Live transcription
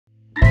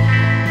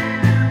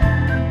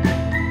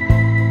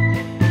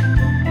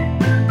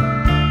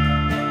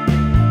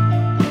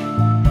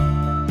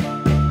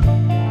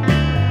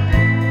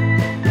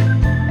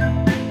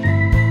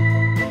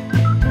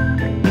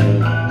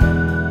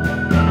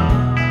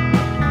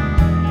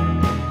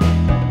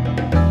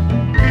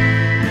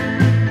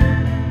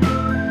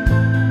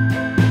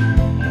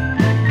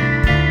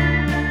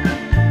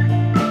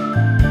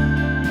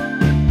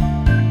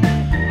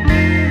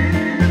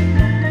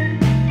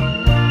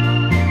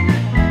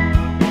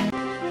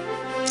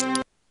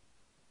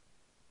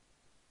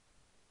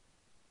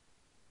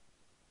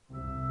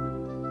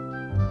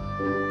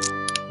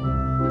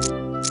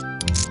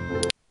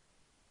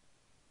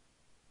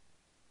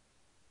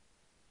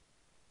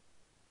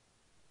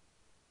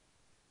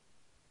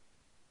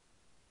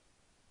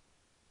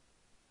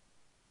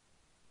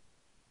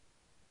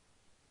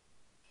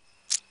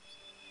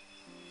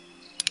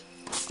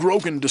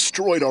Grogan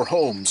destroyed our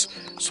homes,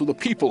 so the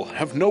people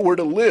have nowhere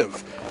to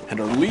live and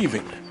are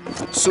leaving.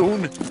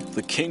 Soon,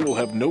 the king will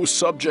have no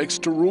subjects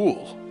to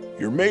rule.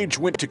 Your mage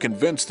went to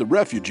convince the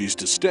refugees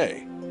to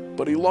stay,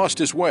 but he lost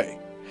his way,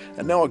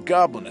 and now a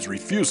goblin is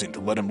refusing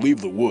to let him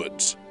leave the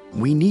woods.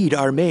 We need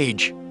our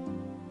mage,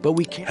 but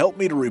we can't. Help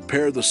me to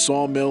repair the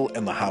sawmill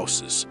and the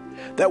houses.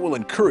 That will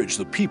encourage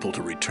the people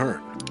to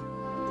return.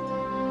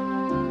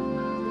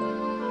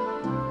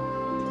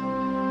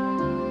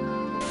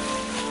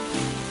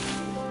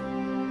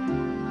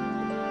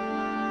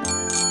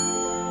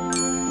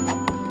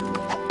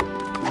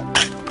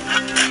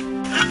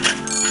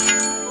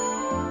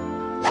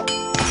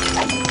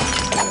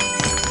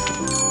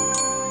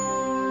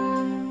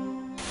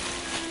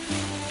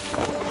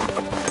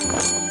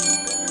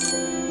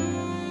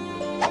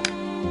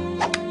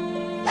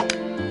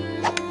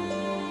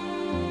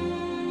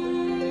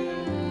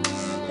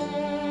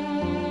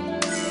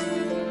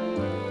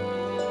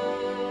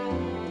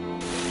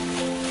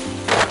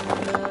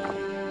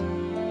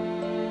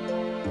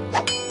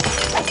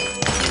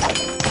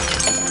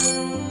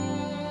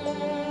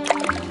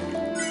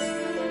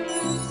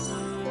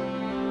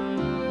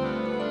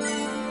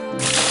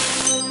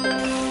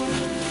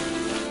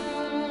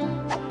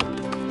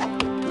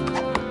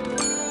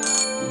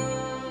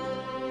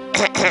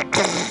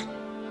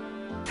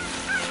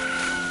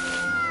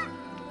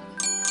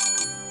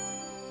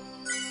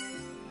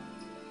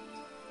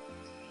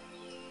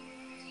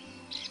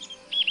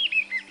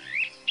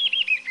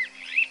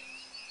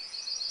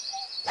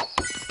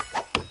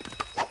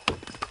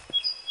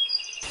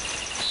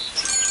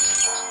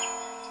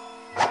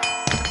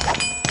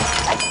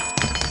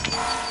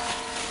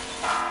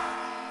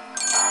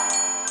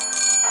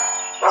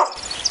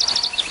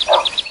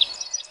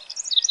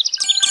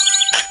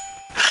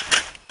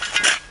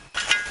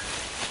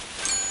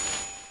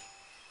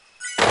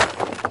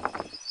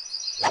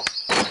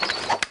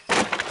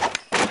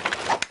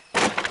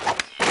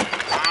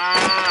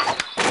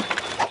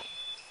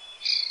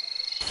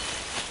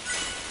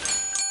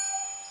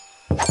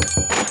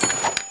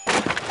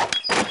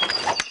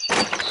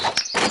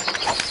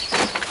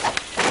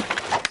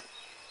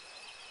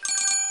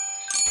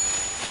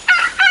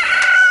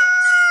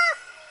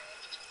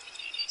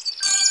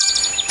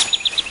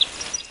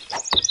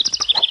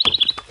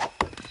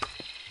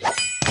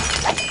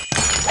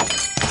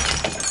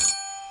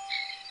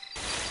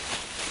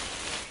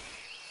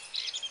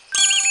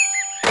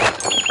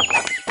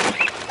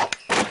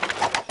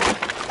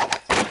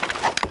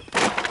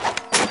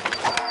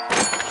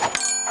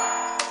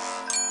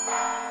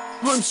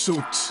 I'm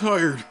so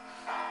tired.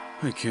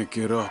 I can't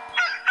get up.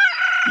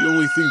 The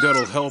only thing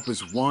that'll help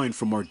is wine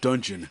from our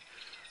dungeon.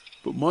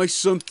 But my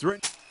son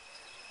threatened...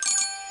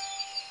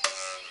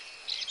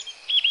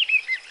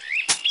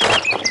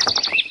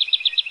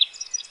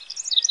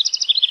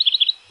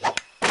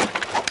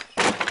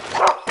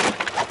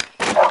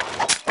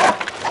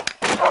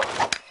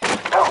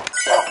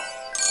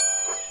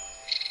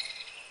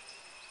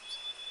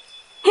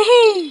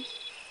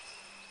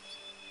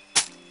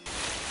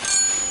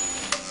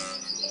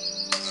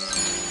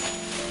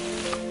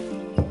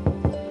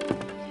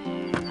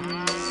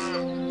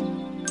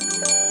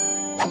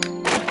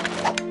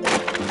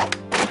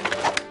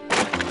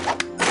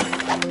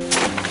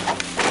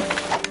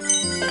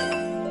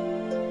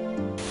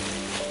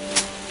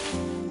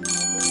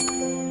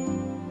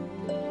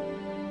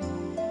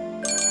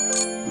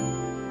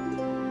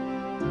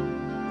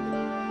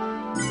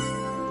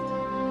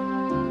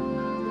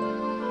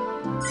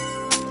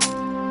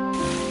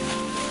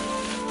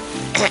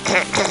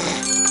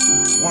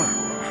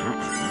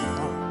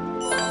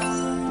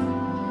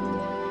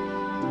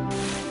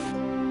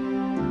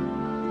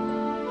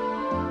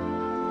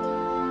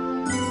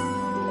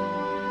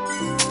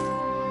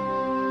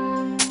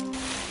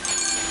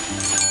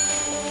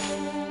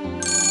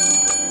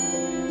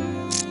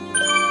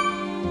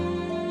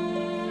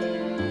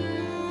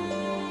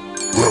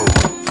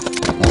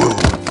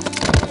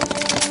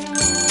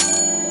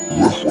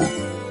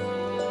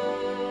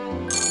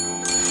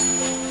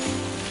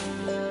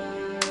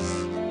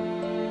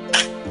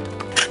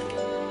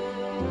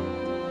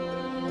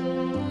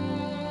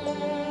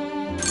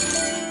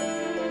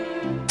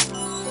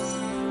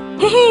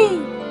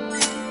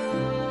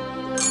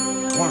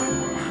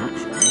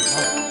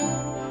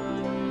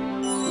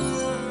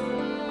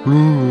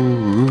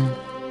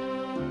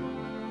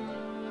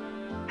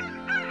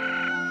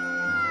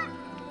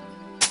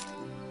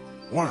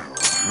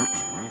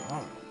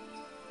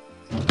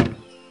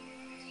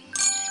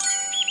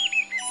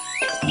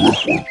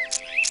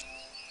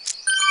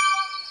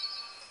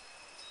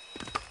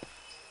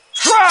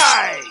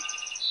 Try!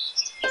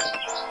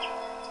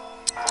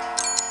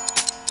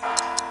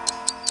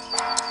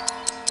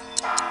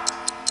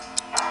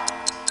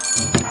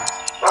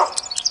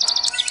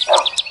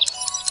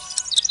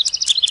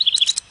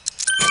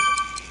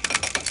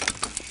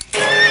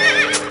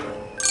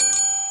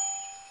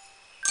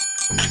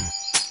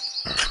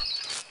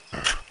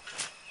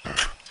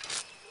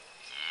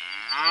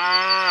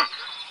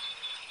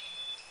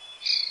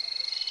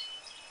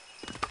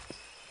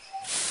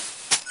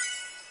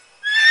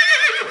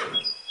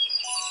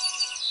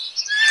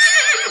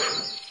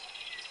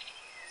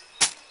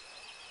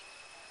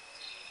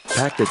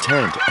 Pack the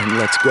tent and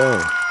let's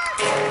go.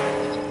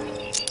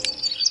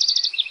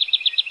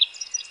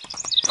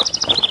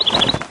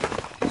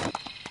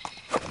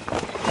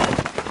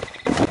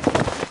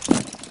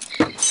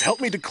 Help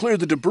me to clear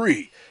the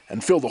debris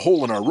and fill the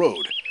hole in our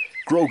road.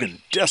 Grogan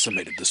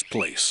decimated this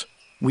place.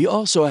 We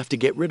also have to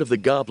get rid of the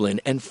goblin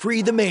and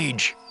free the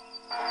mage.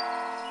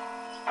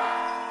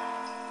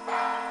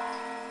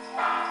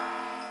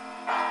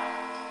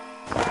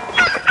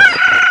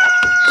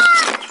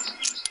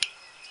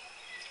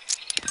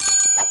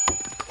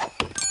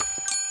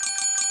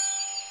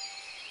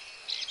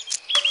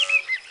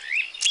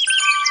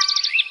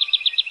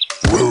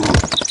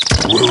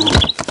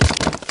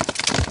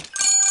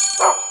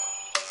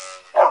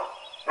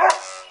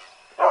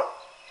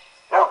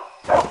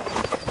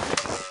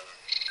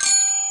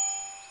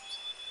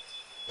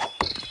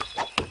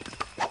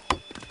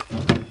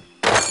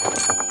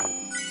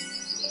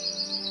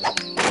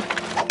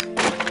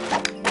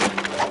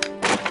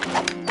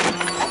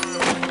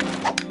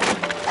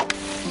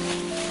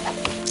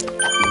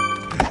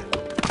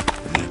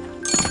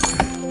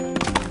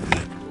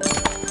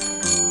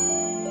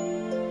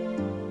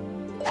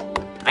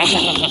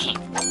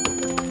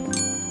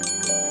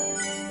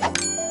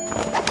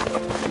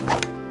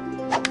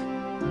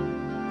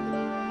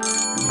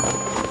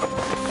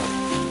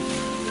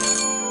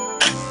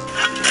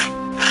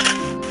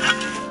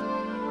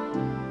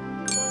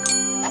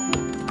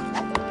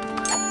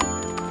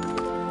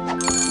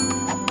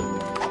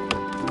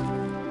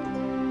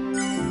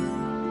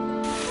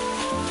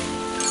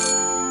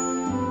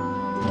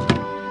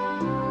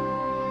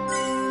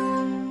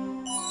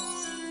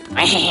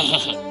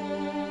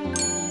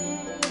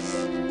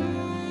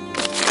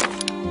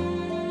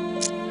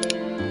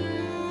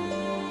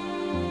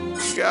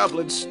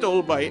 Goblin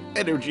stole my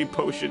energy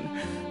potion.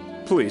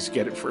 Please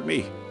get it for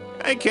me.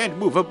 I can't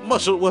move a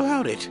muscle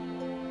without it.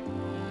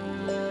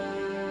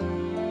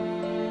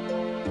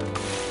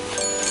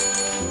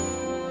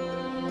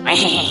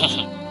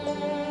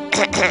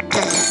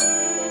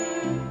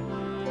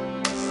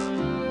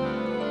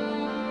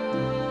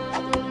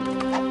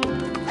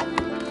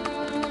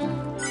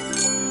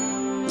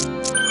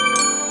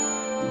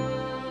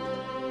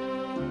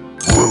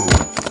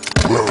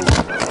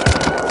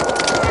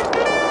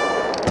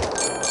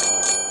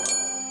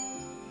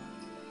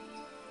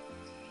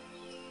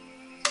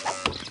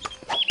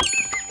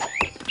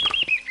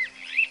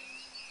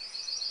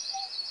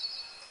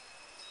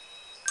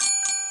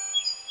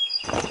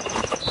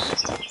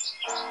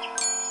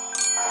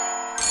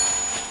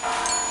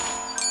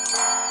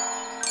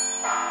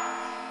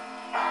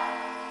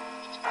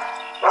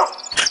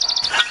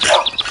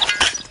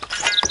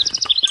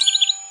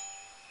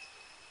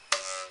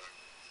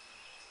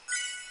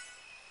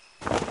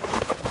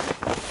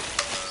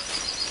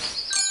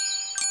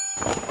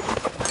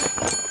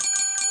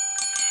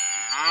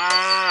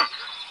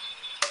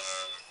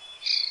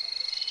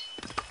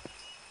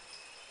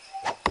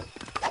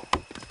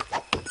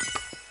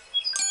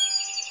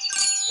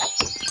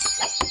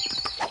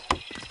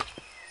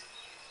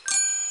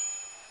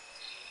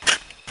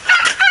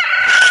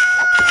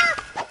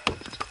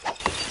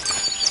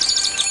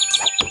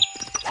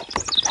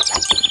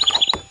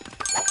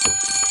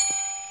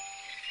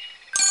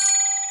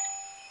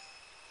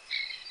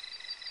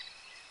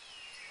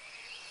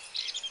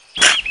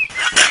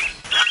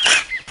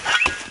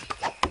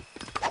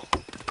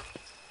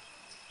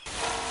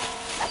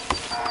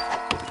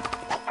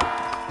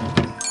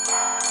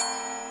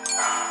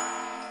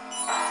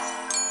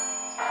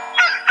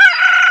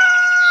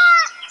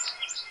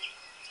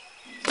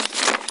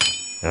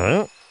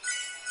 Huh?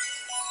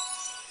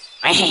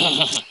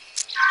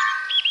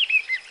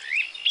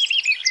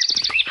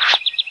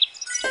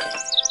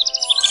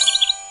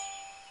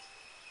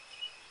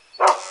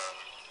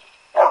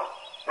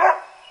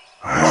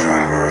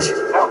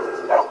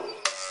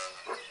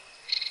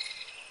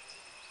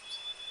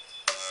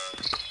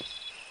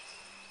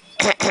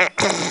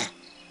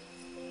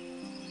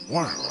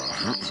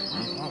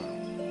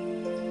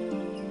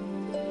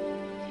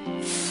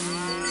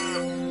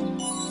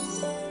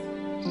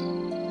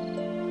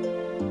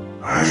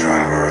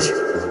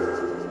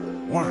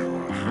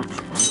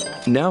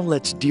 Now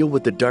let's deal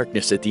with the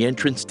darkness at the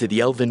entrance to the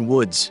Elven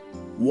Woods.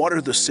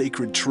 Water the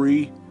sacred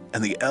tree,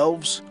 and the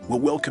elves will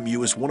welcome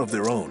you as one of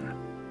their own.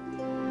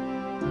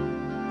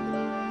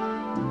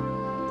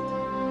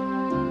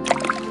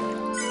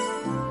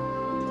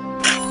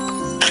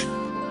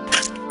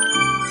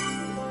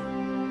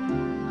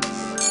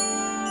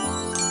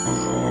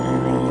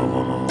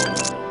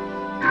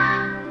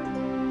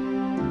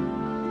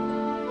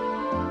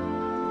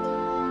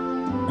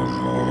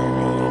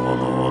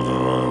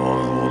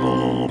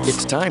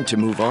 It's time to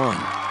move on.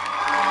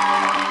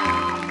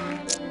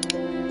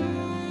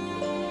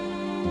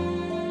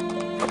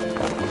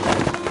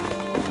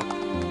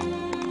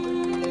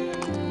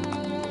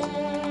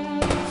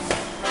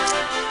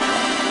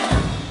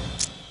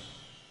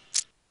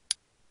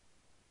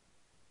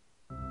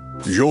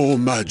 Your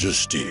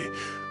Majesty,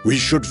 We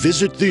should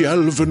visit the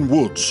elven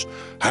woods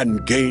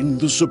and gain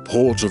the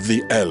support of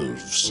the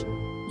elves.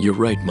 You're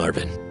right,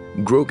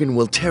 Marvin. Grogan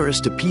will tear us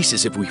to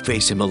pieces if we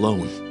face him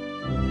alone.